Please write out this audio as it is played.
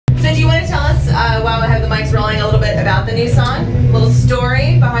So do you want to tell us, while we have the mics rolling, a little bit about the new song? A little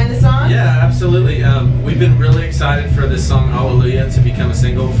story behind the song? Yeah, absolutely. We've been really excited for this song, Allelujah, to become a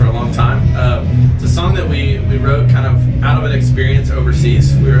single for a long time. It's a song that we wrote kind of out of an experience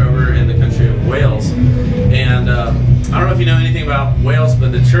overseas. We were over in the country of Wales. And I don't know if you know anything about Wales,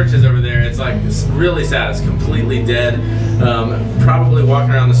 but the churches over there, it's really sad. It's completely dead. Probably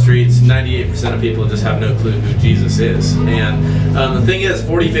walking around the streets, 98% of people just have no clue who Jesus is. And the thing is,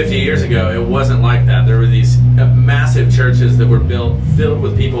 40, 50 years ago, it wasn't like that. There were these massive churches that were built, filled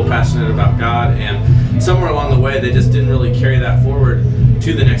with people passionate about God, and somewhere along the way, they just didn't really carry that forward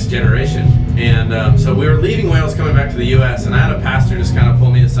to the next generation. And so we were leaving Wales, coming back to the U.S., and I had a pastor just kind of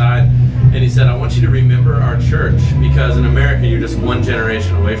pull me aside, and he said, I want you to remember our church, because in America, you're just one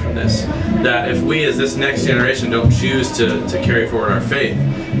generation away from this. That if we, as this next generation, don't choose to carry forward our faith,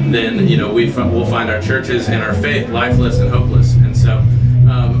 then we'll find our churches and our faith lifeless and hopeless. And so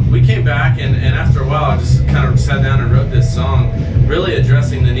we came back, and after a while, I just kind of sat down and wrote this song, really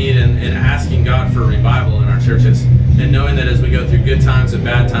addressing the need and asking God for revival in our churches, and knowing that as we go through good times and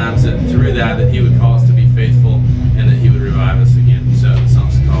bad times, that through that He would call us to be faithful and that He would revive us again. So the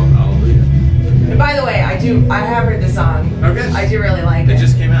song's called Allelujah. And by the way, I have heard the song. Okay. I do really like it. It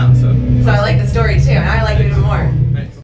just came out, so. So I like the story too, and I like it even more.